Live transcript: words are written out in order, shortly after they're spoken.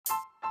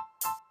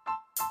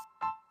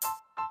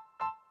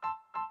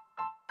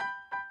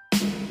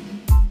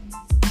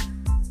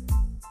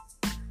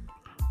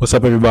What's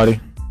up, everybody?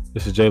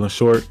 This is Jalen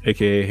Short,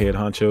 aka Head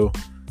Honcho,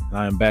 and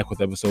I am back with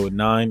episode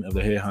 9 of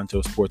the Head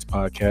Honcho Sports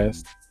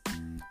Podcast.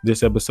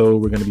 This episode,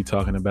 we're going to be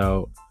talking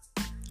about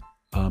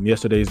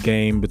yesterday's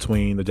game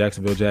between the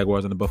Jacksonville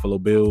Jaguars and the Buffalo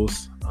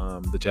Bills.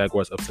 The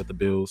Jaguars upset the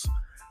Bills,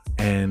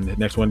 and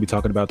next we're going to be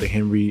talking about the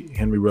Henry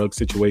Ruggs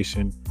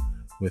situation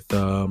with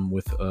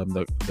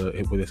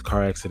his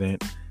car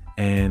accident,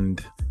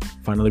 and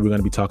finally we're going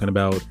to be talking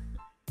about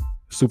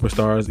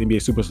NBA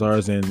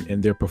superstars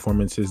and their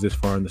performances this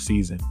far in the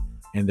season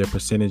and their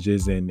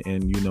percentages and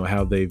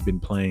how they've been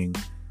playing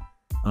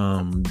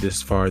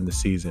this far in the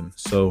season.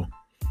 So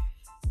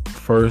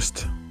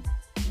first,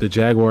 the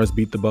Jaguars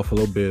beat the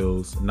Buffalo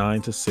Bills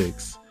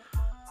 9-6.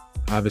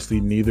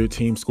 Obviously, neither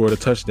team scored a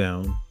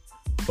touchdown,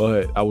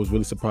 but I was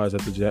really surprised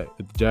that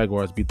the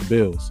Jaguars beat the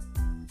Bills.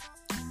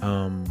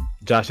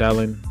 Josh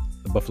Allen,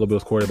 the Buffalo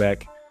Bills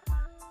quarterback,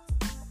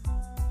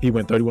 he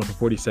went 31 for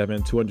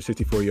 47,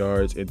 264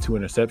 yards, and 2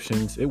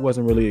 interceptions. It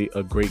wasn't really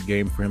a great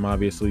game for him,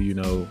 obviously,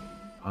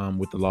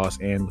 with the loss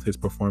and with his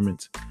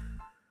performance.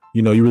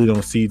 You really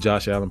don't see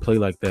Josh Allen play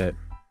like that,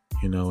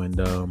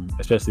 and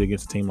especially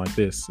against a team like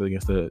this,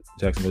 against the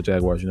Jacksonville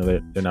Jaguars.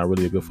 They're not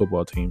really a good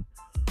football team.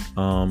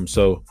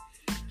 So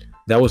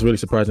that was really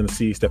surprising to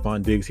see.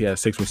 Stephon Diggs, he had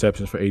 6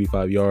 receptions for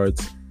 85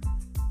 yards.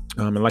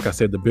 And like I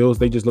said, the Bills,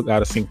 they just looked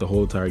out of sync the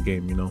whole entire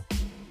game,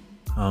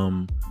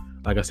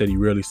 Like I said, you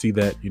rarely see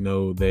that.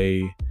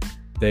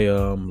 They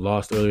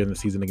lost earlier in the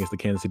season against the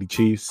Kansas City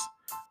Chiefs,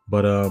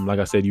 but like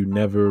I said, I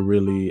never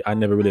really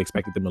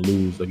expected them to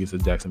lose against the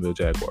Jacksonville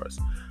Jaguars.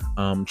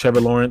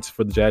 Trevor Lawrence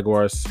for the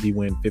Jaguars, he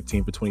went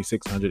 15 for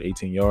 26,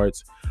 118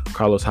 yards.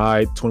 Carlos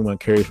Hyde, 21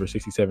 carries for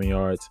 67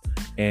 yards,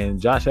 and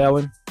Josh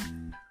Allen,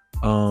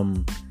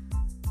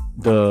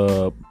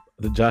 the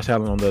Josh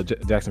Allen on the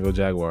Jacksonville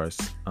Jaguars,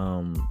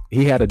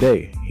 he had a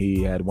day.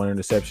 He had 1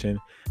 interception.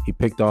 He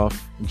picked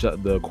off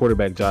the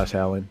quarterback, Josh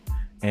Allen,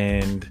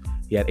 and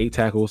he had 8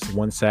 tackles,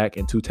 1 sack,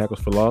 and 2 tackles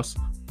for loss.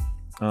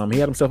 He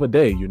had himself a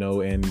day,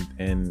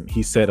 and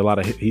he set a lot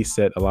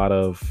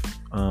of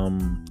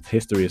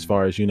history as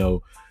far as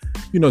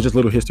just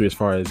little history as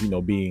far as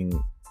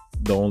being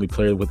the only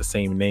player with the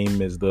same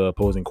name as the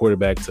opposing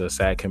quarterback to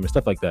sack him and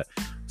stuff like that.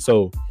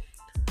 So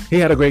he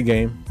had a great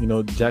game.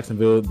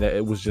 Jacksonville, that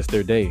it was just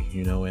their day,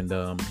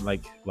 and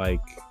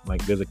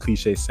like there's a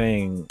cliche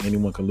saying,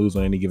 anyone can lose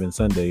on any given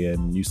Sunday,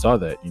 and you saw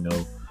that.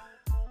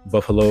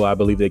 Buffalo, I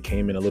believe they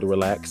came in a little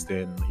relaxed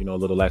and a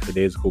little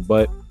lackadaisical,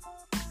 but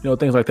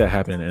things like that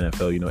happen in the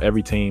NFL.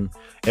 Every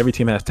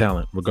team has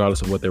talent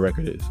regardless of what their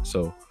record is.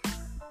 So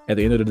at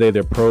the end of the day,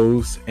 they're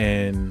pros,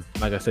 and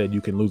like I said,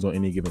 you can lose on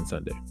any given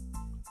Sunday.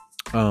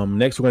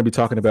 Next, we're going to be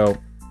talking about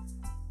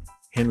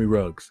Henry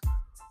Ruggs.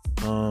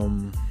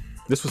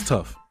 This was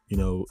tough,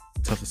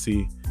 tough to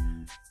see,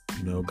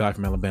 guy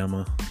from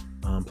Alabama,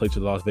 played for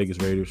the Las Vegas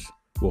Raiders,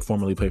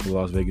 formerly played for the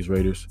Las Vegas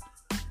Raiders.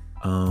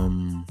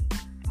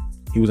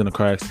 He was in a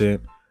car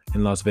accident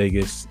in Las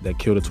Vegas that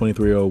killed a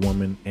 23-year-old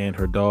woman and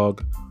her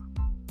dog.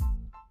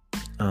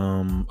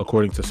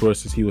 According to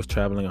sources, he was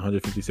traveling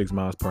 156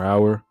 miles per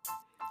hour.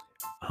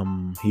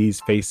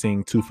 He's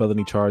facing 2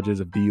 felony charges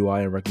of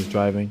DUI and reckless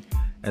driving,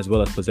 as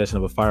well as possession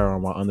of a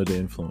firearm while under the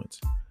influence.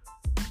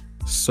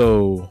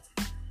 So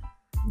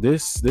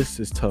this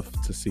is tough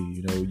to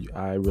see.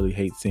 I really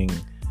hate seeing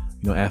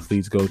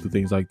athletes go through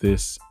things like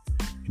this.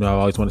 I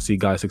always want to see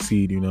guys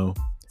succeed,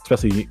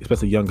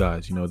 especially young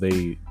guys.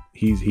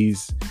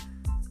 He's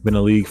been in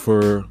the league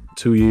for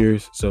 2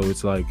 years, so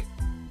it's like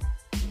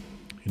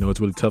it's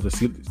really tough to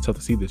see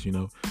this.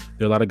 There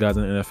are a lot of guys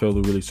in the NFL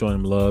who really showing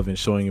him love and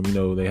showing him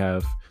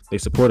they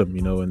support him,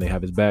 and they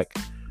have his back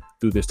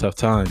through this tough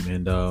time.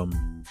 And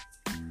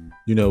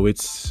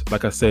it's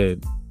like I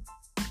said,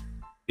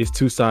 it's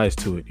 2 sides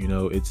to it.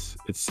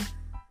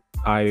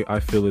 I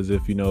feel as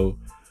if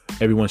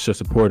everyone should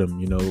support him.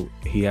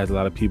 He has a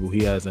lot of people.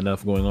 He has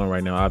enough going on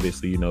right now.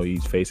 Obviously,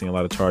 he's facing a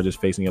lot of charges,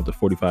 facing up to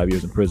 45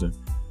 years in prison.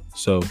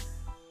 So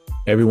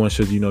everyone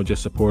should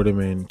just support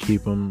him and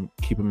keep him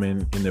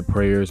in their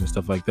prayers and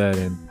stuff like that.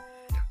 And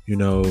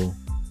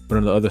but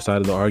on the other side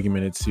of the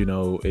argument, it's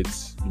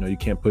you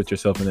can't put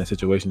yourself in that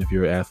situation if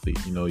you're an athlete.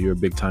 You're a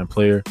big time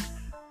player.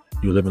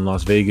 You live in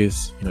Las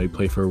Vegas. You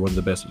play for one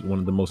of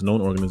the most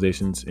known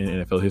organizations in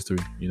NFL history.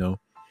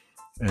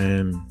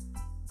 And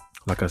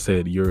like I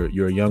said,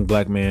 you're a young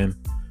black man.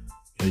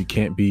 You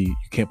can't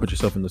put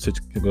yourself in those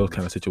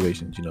kind of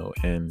situations.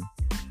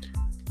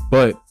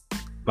 But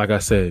like I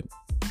said,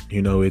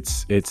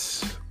 it's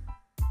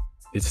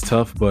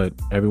tough, but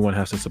everyone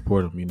has to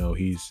support him.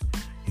 He's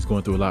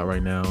going through a lot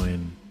right now,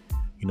 and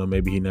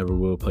maybe he never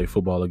will play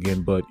football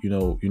again, but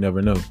you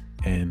never know.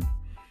 And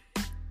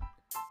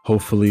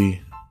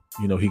hopefully,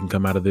 he can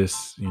come out of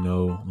this,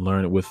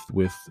 learn it with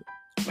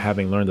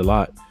having learned a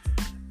lot,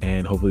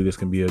 and hopefully this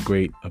can be a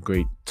great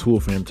tool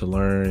for him to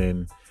learn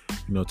and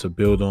to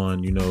build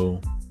on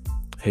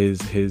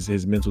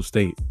his mental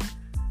state.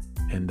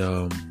 And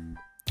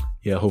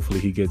hopefully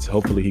he gets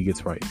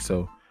right.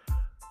 So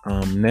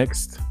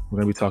next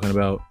we're going to be talking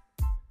about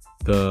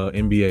the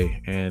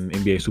NBA and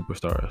NBA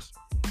superstars.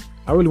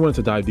 I really wanted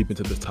to dive deep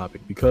into this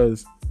topic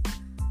because,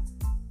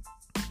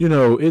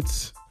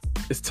 it's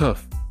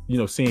tough,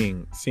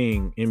 seeing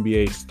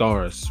NBA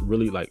stars,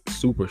 really like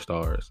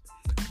superstars,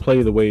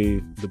 play the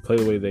way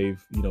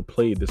they've,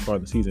 played this far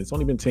in the season. It's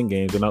only been 10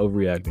 games. They're not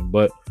overreacting,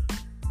 but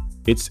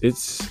it's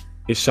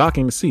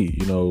shocking to see,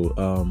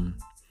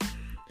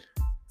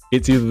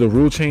 it's either the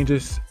rule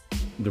changes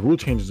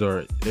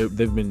are,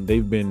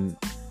 they've been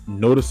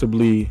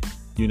noticeably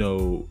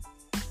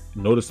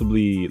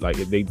like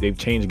they've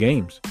changed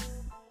games,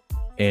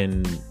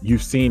 and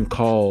you've seen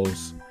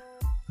calls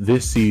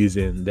this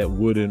season that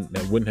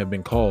wouldn't have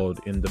been called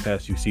in the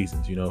past few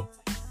seasons,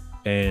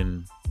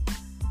 and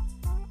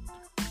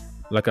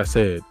like I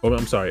said,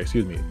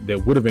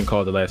 that would have been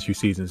called the last few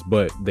seasons,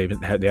 but they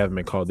haven't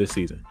been called this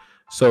season.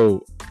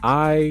 So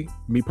I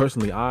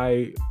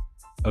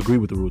agree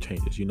with the rule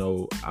changes. It's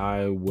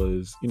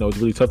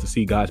really tough to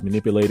see guys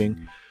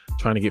manipulating,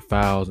 trying to get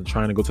fouls and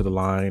trying to go to the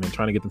line and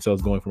trying to get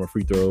themselves going from a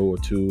free throw or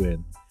two,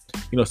 and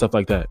stuff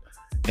like that.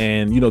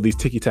 And these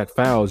ticky-tack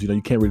fouls, you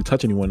can't really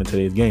touch anyone in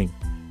today's game.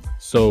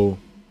 So,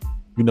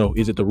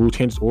 is it the rule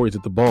changes or is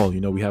it the ball?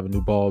 We have a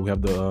new ball. We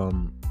have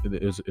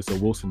it's a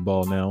Wilson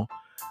ball now.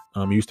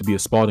 It used to be a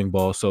Spalding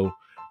ball, so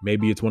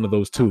maybe it's one of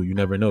those two. You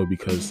never know,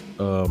 because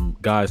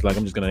guys like,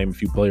 I'm just gonna name a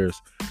few players.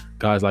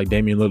 Guys like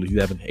Damian Lillard, he's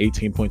having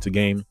 18 points a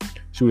game,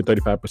 shooting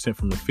 35%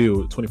 from the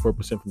field,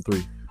 24% from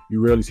three.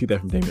 You rarely see that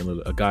from Damian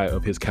Lillard, a guy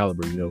of his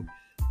caliber.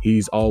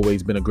 He's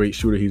always been a great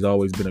shooter. He's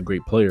always been a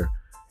great player.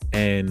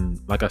 And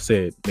like I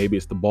said, maybe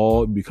it's the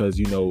ball because,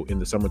 in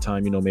the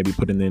summertime, maybe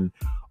putting in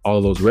all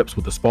of those reps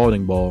with the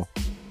Spalding ball.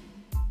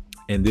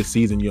 And this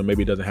season,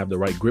 maybe it doesn't have the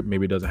right grip.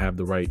 Maybe it doesn't have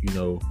the right,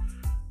 the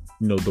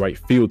right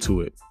feel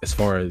to it as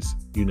far as,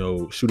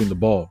 shooting the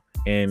ball.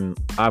 And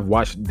I've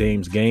watched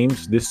Dame's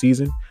games this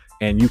season,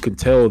 and you can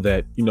tell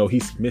that,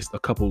 he's missed a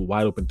couple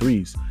wide open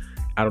threes.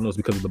 I don't know if it's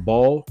because of the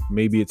ball.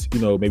 Maybe it's,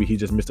 maybe he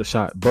just missed a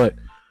shot. But,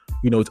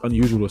 it's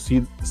unusual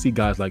to see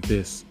guys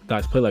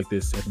play like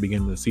this at the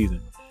beginning of the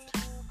season.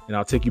 And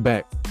I'll take you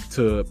back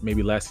to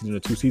maybe last season or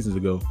 2 seasons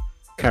ago.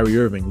 Kyrie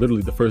Irving,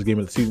 literally the first game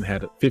of the season,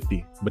 had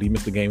 50, but he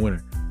missed the game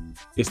winner.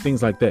 It's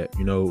things like that,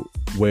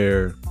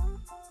 where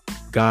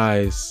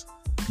guys,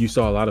 you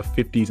saw a lot of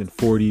 50s and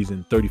 40s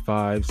and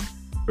 35s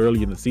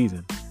early in the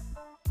season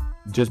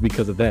just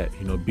because of that,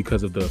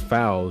 because of the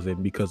fouls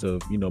and because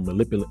of,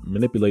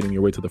 manipulating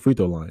your way to the free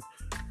throw line.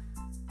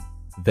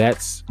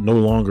 That's no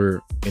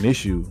longer an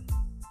issue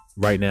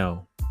right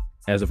now,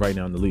 as of right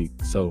now in the league.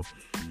 So,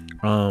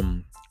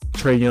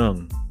 Trae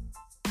Young,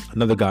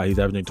 another guy, he's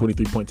averaging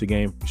 23 points a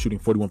game, shooting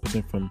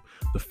 41% from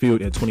the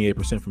field and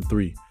 28% from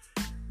three.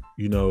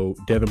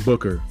 Devin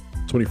Booker,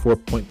 24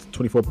 points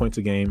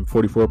a game,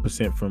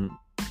 44% from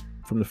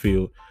the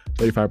field,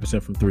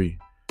 35% from three.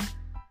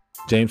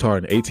 James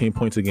Harden, 18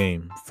 points a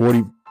game,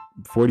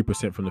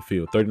 40% from the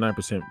field,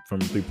 39% from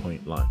the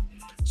 3-point line.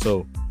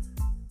 So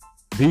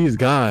these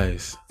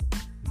guys,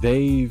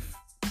 they've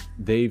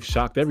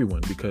shocked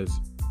everyone because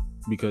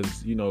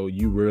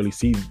you rarely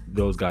see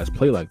those guys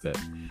play like that.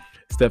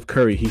 Steph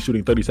Curry, he's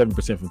shooting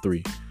 37% from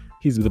three.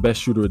 He's the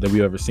best shooter that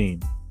we've ever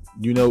seen.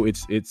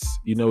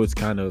 It's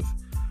kind of,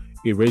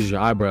 it raises your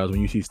eyebrows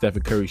when you see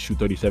Stephen Curry shoot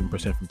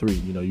 37% from three.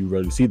 You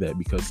rarely see that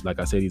because, like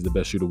I said, he's the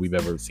best shooter we've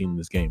ever seen in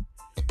this game.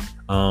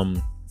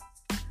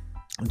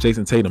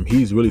 Jason Tatum,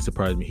 he's really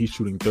surprised me. He's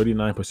shooting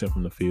 39%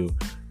 from the field,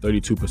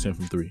 32%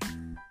 from three.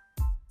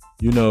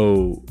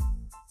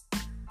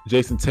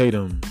 Jason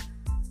Tatum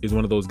is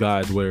one of those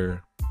guys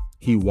where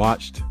he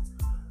watched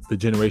the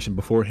generation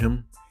before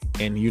him,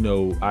 and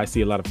I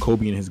see a lot of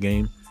Kobe in his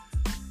game.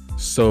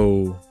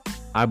 So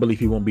I believe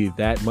he won't be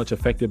that much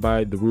affected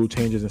by the rule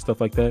changes and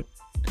stuff like that,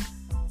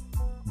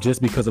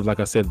 just because of, like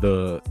I said,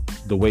 the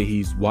way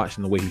he's watched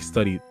and the way he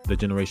studied the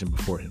generation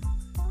before him.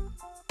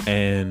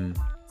 And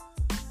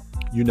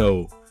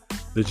the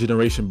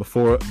generation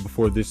before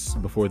this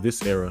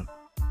era,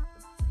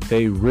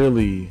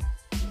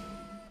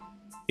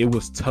 it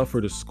was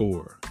tougher to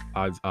score,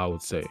 I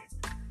would say,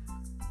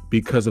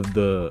 because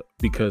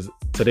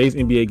today's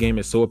NBA game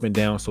is so up and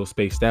down, so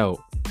spaced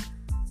out.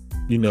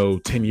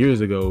 10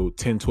 years ago,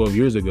 10, 12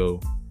 years ago,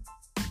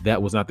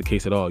 that was not the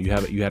case at all. You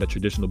had a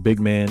traditional big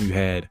man. You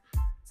had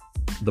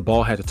the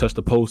ball had to touch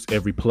the post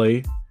every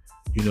play,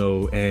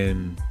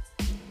 and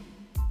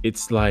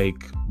it's like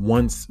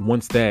once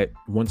that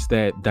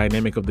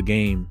dynamic of the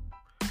game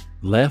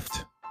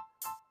left,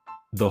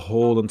 the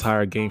whole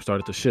entire game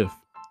started to shift.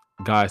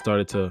 Guys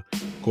started to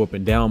go up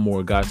and down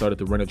more. Guys started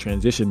to run a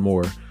transition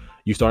more.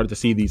 You started to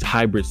see these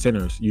hybrid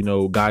centers,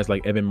 guys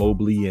like Evan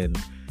Mobley and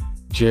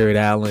Jared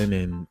Allen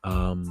and,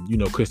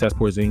 Kristaps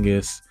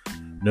Porzingis,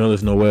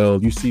 Nerlens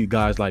Noel. You see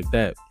guys like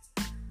that,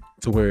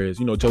 to whereas,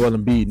 Joel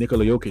Embiid,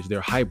 Nikola Jokic,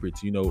 they're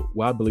hybrids.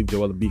 I believe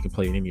Joel Embiid can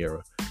play in any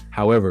era.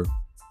 However,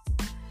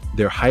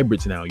 they're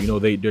hybrids now.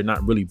 They're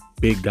not really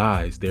big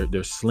guys.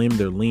 They're slim,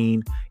 they're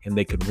lean, and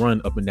they can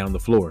run up and down the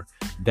floor.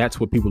 That's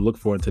what people look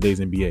for in today's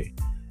NBA.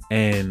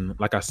 And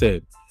like I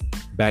said,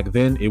 Back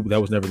then, that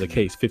was never the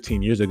case.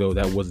 15 years ago,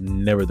 that was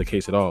never the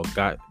case at all.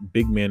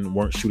 Big men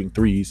weren't shooting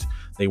threes.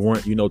 They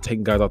weren't,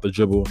 taking guys off the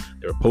dribble.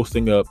 They were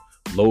posting up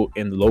low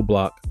in the low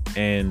block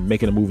and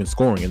making a move and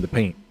scoring in the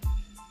paint.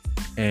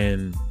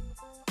 And,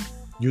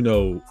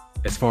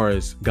 as far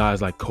as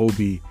guys like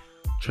Kobe,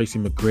 Tracy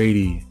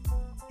McGrady,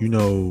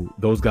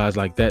 those guys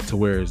like that, to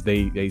where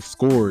they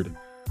scored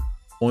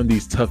on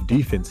these tough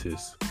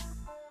defenses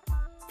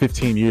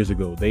 15 years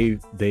ago. They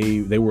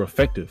were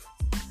effective.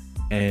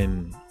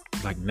 And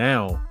like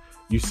now,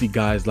 you see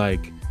guys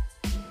like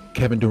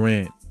Kevin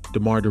Durant,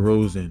 DeMar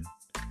DeRozan,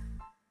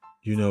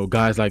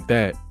 guys like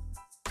that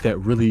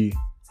really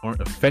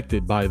aren't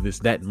affected by this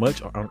that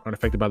much, or aren't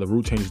affected by the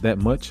rule changes that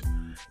much,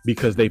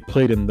 because they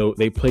played in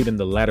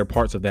the latter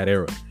parts of that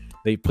era.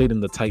 They played in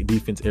the tight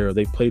defense era.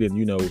 They played in,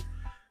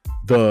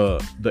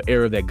 the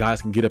era that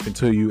guys can get up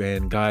into you,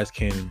 and guys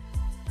can,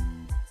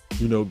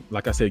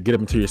 like I said, get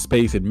up into your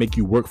space and make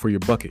you work for your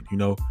bucket,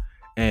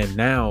 And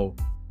now,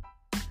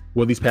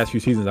 well, these past few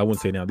seasons, I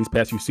wouldn't say now, these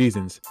past few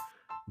seasons,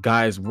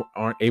 guys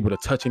aren't able to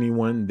touch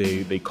anyone.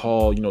 They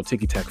call,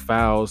 ticky-tack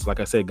fouls. Like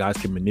I said, guys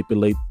can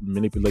manipulate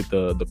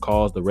the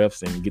calls, the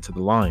refs, and get to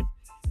the line.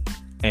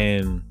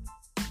 And,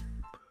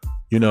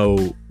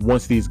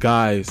 once these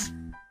guys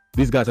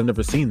have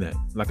never seen that.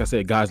 Like I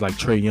said, guys like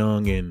Trae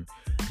Young and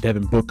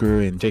Devin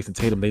Booker and Jason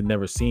Tatum, they've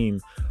never seen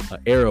an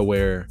era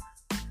where,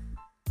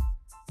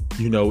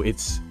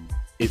 it's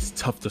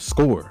tough to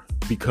score,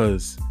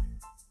 because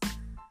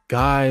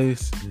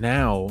guys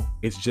now,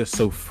 it's just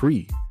so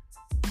free.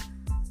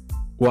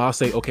 Well, I'll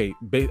say, okay,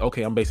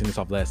 I'm basing this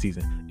off last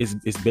season.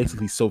 It's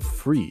basically so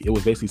free. It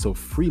was basically so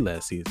free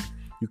last season.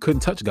 You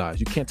couldn't touch guys.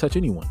 You can't touch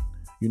anyone.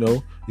 You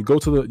go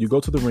to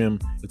the rim,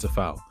 it's a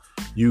foul.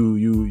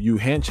 You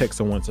hand check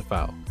someone, it's a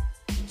foul.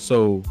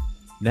 So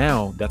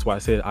now, that's why I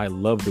said I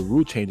love the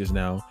rule changes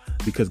now,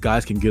 because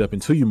guys can get up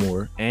into you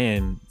more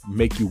and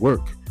make you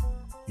work.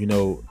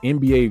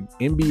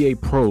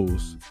 NBA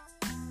pros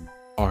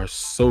are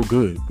so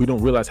good. We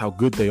don't realize how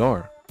good they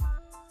are.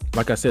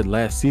 Like I said,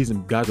 last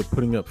season, guys are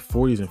putting up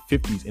 40s and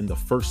 50s in the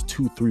first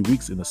 2-3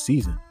 weeks in the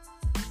season,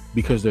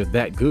 because they're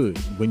that good.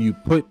 When you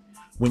put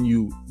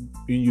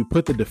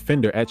the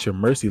defender at your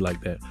mercy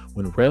like that,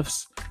 when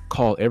refs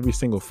call every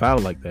single foul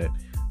like that,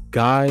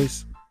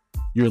 guys,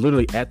 you're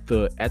literally at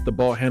the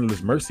ball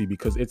handler's mercy,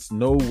 because it's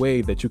no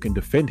way that you can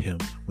defend him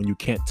when you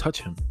can't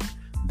touch him.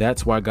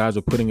 That's why guys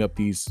are putting up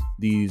these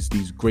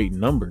great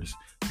numbers.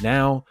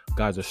 Now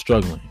guys are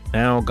struggling.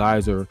 Now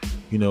guys are,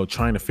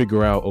 trying to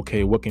figure out,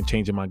 okay, what can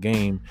change in my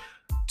game,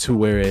 to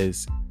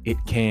whereas it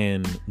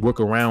can work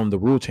around the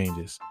rule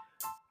changes.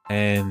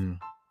 And,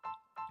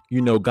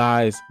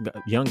 guys,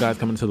 young guys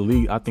coming into the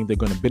league, I think they're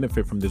going to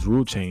benefit from this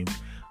rule change.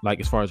 Like,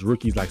 as far as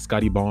rookies like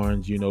Scotty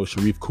Barnes,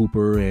 Sharif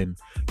Cooper, and,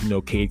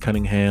 Cade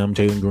Cunningham,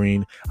 Jalen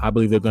Green, I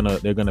believe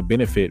they're gonna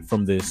benefit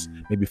from this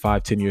maybe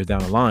 5-10 years down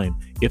the line,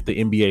 if the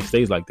NBA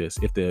stays like this,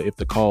 if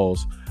the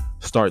calls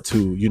start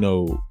to,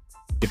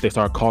 if they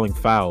start calling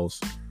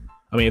fouls.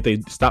 I mean, if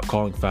they stop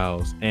calling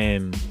fouls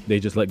and they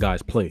just let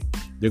guys play,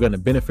 they're going to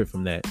benefit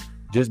from that,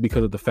 just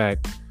because of the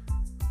fact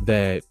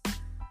that,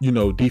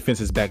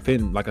 defenses back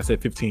then, like I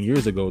said, 15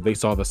 years ago, they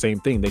saw the same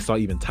thing. They saw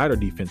even tighter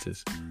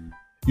defenses.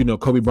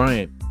 Kobe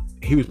Bryant,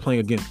 he was playing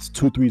against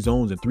 2-3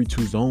 zones and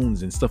 3-2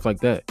 zones and stuff like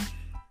that.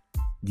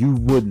 You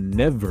would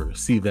never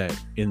see that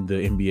in the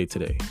NBA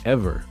today,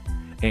 ever.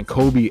 And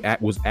Kobe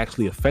was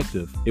actually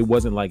effective. It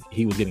wasn't like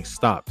he was getting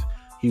stopped.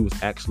 He was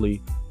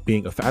actually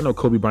being effective. I know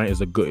Kobe Bryant is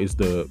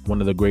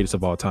one of the greatest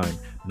of all time,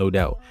 no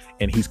doubt.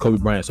 And he's Kobe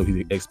Bryant, so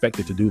he's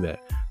expected to do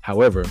that.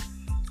 However,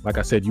 like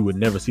I said, you would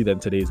never see that in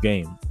today's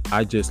game.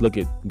 I just look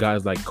at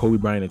guys like Kobe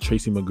Bryant and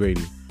Tracy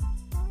McGrady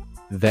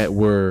that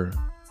were,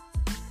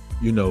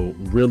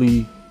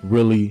 really,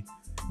 really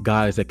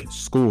guys that could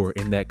score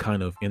against that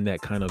kind of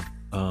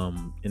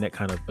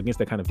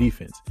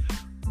defense.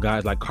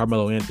 Guys like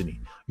Carmelo Anthony.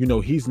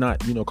 He's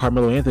not,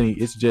 Carmelo Anthony,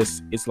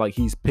 it's like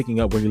he's picking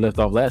up where he left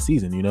off last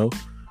season,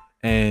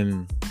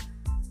 And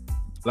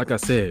like I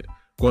said,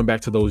 going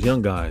back to those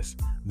young guys,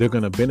 they're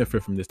going to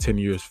benefit from this 10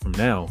 years from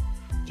now,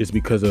 just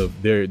because of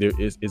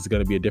it's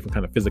going to be a different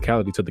kind of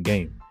physicality to the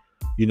game.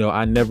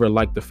 I never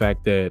liked the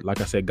fact that, like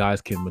I said,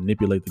 guys can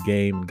manipulate the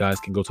game and guys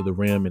can go to the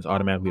rim and it's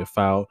automatically a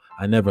foul.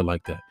 I never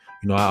liked that.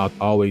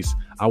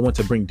 I want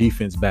to bring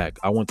defense back.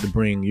 I want to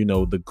bring,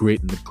 the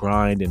grit and the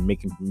grind and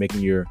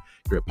making your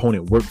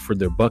opponent work for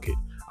their bucket.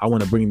 I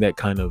want to bring that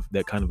kind of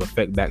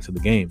effect back to the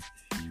game,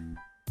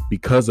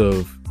 because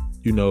of,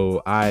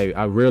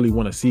 I rarely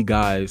want to see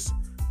guys,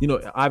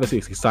 obviously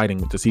it's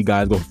exciting to see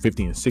guys go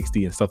 50 and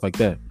 60 and stuff like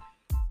that.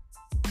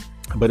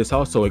 But it's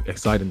also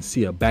exciting to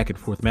see a back and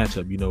forth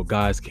matchup.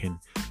 Guys can,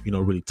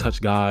 really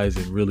touch guys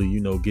and really,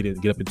 get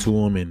up into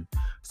them and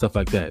stuff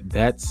like that.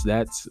 That's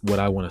what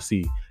I want to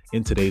see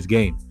in today's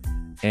game.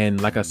 And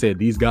like I said,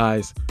 these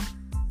guys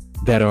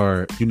that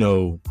are,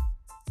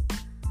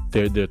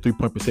 their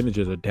 3-point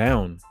percentages are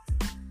down.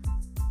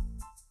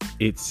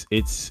 It's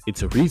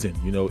a reason,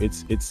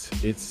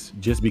 it's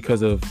just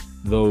because of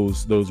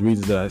those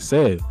reasons that I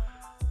said.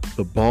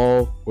 the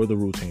ball or the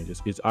rule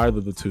changes. It's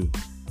either the two.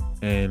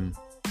 And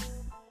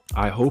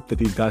I hope that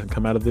these guys can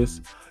come out of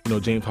this.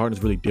 James Harden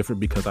is really different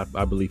because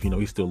I believe,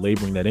 he's still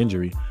laboring that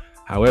injury.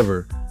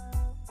 However,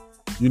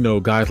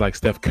 guys like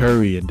Steph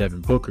Curry and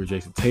Devin Booker,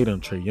 Jason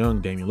Tatum, Trae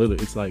Young, Damian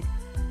Lillard, it's like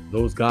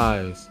those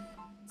guys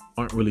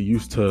aren't really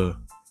used to,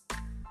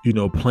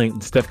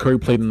 playing. Steph Curry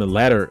played in the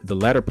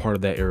latter part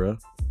of that era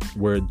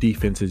where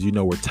defenses,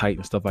 were tight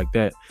and stuff like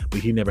that. But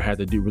he never had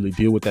to really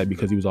deal with that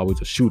because he was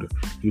always a shooter.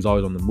 He was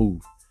always on the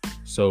move.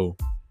 So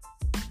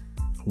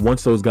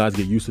once those guys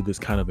get used to this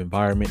kind of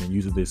environment and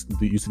used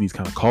to these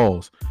kind of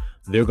calls,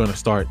 they're going to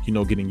start,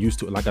 getting used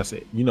to it. Like I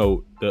said,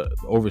 the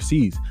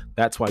overseas,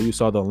 that's why you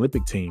saw the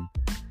Olympic team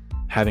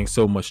having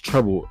so much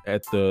trouble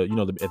at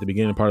the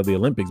beginning part of the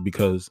Olympics,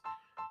 because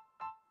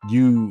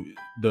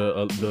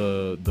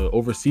the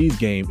overseas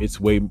game, it's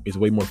way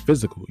more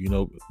physical.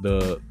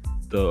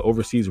 The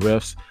overseas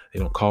refs, they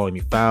don't call any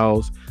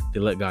fouls. They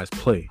let guys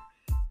play.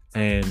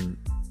 And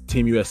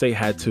Team USA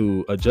had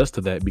to adjust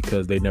to that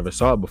because they never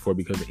saw it before,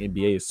 because the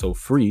NBA is so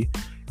free.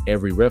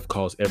 Every ref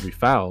calls every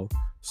foul.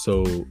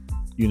 So,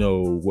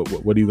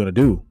 what are you going to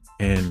do?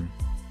 And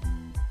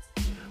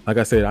like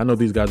I said, I know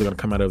these guys are going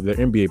to come out of their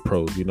NBA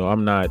pros.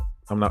 I'm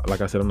not,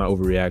 like I said, I'm not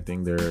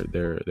overreacting.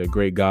 They're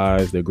great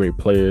guys. They're great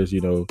players,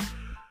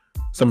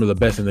 some of the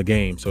best in the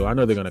game. So I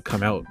know they're going to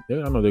come out.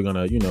 I know they're going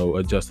to,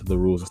 adjust to the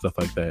rules and stuff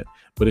like that.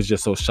 But it's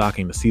just so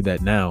shocking to see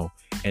that now.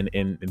 And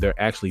they're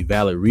actually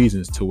valid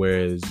reasons to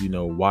whereas,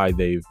 why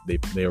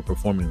they are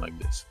performing like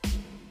this.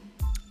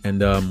 And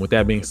with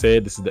that being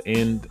said, this is the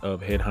end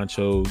of Head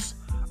Honcho's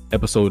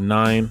episode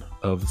 9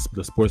 of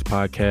the sports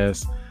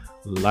podcast.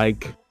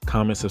 Like,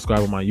 comment,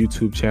 subscribe on my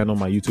YouTube channel.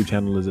 My YouTube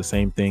channel is the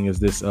same thing as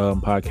this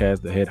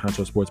podcast, the Head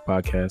Honcho Sports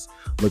Podcast.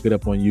 Look it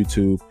up on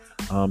YouTube.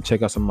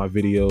 Check out some of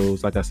my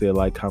videos. Like I said,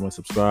 like, comment,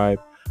 subscribe.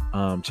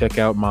 Check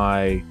out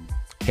my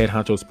Head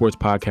Honcho Sports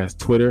Podcast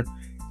Twitter.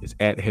 It's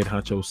at Head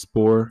Honcho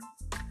Spore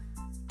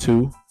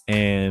 2.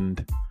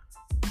 And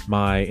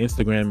my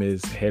Instagram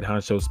is Head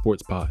Honcho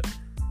Sports Pod.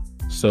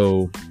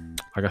 So,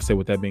 like I said,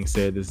 with that being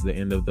said, this is the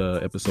end of the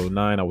episode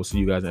 9. I will see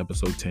you guys in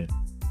episode 10.